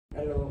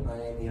I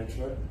am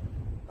Yachur,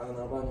 an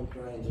urban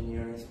infra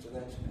engineering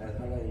student at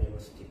Hala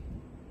University.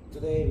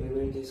 Today we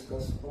will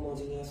discuss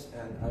homogeneous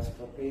and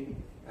isotropic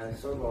and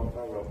solve a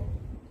problem.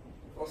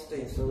 First,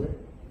 in solid.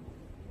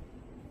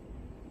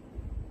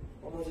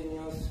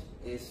 Homogeneous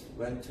is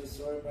when two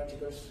solid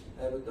particles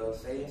have the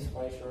same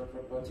spatial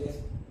properties.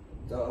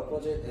 The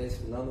opposite is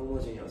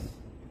non-homogeneous.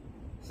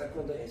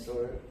 Second, in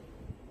solid.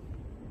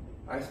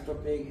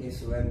 Isotropic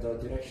is when the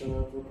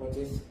directional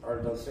properties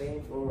are the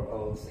same for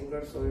a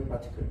single solid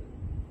particle.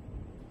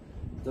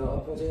 The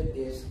opposite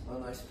is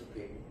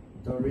anisotropic.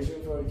 The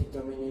reason for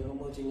determining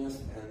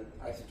homogeneous and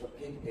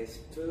isotropic is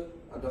to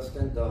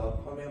understand the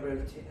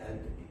permeability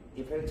and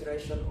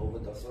infiltration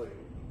of the soil.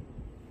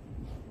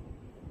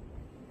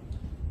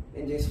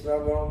 In this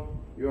problem,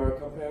 you are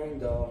comparing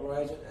the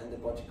horizon and the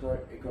vertical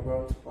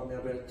equivalent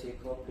permeability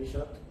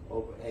coefficient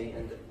of A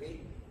and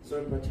B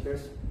soil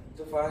particles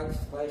to find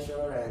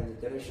spatial and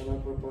directional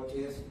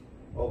properties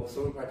of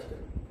soil particle.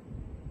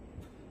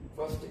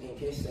 First, in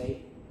case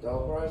A, the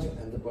horizon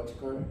and the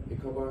vertical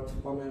equivalent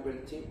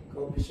permeability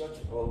coefficient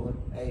of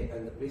A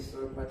and B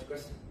soil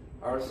particles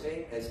are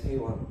same as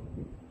K1,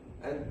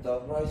 and the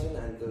horizon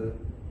and the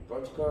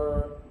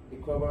vertical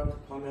equivalent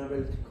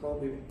permeability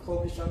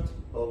coefficient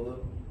of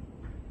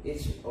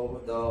each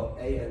of the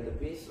A and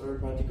B soil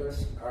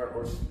particles are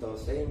also the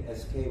same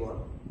as K1.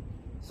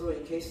 So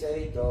in case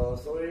A, the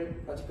soil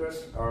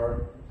particles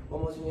are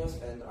homogeneous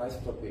and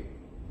isotropic.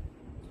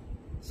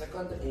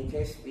 Second, in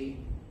case B,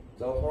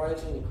 the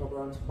horizon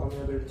equivalent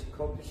permeability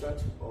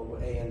coefficient of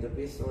A and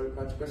B soil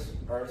particles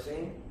are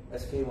same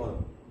as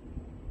K1,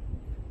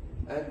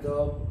 and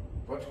the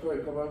vertical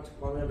equivalent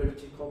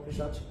permeability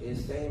coefficient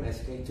is same as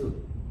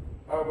K2.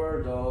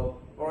 However, the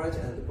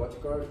horizon and the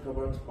vertical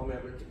equivalent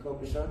permeability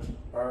coefficient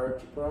are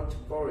different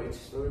for each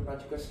soil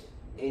particles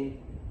in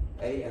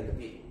A and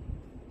B.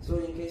 So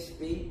in case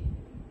B,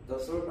 the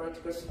soil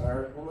particles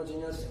are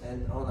homogeneous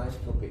and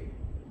anisotropic.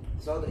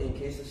 So in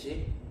case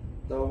C,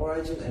 the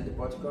horizon and the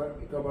vertical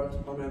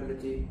equivalent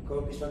permeability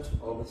coefficient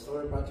of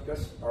soil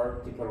particles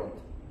are different.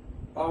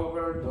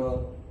 However,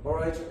 the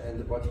horizon and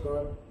the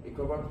vertical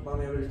equivalent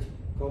permeability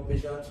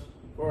coefficient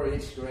for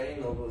each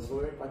grain of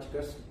soil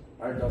particles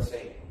are the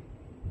same.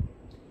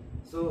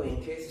 So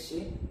in case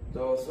C,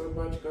 the soil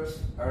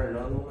particles are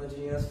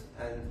non-homogeneous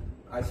and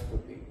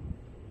isotropic.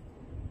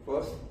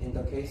 First, in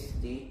the case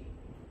D,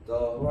 the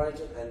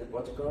horizon and the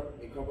vertical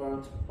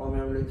equivalent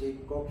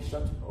permeability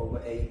coefficient of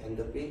A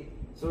and B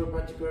soil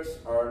particles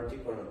are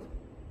different.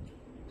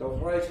 The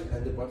horizon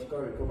and the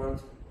vertical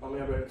equivalent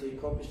permeability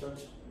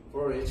coefficients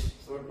for each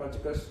soil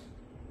particles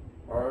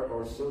are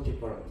also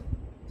different.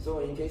 So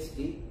in case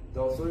D,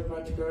 the soil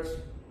particles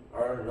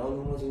are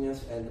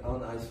non-homogeneous and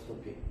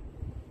anisotropic.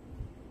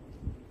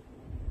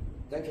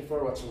 Thank you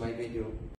for watching my video.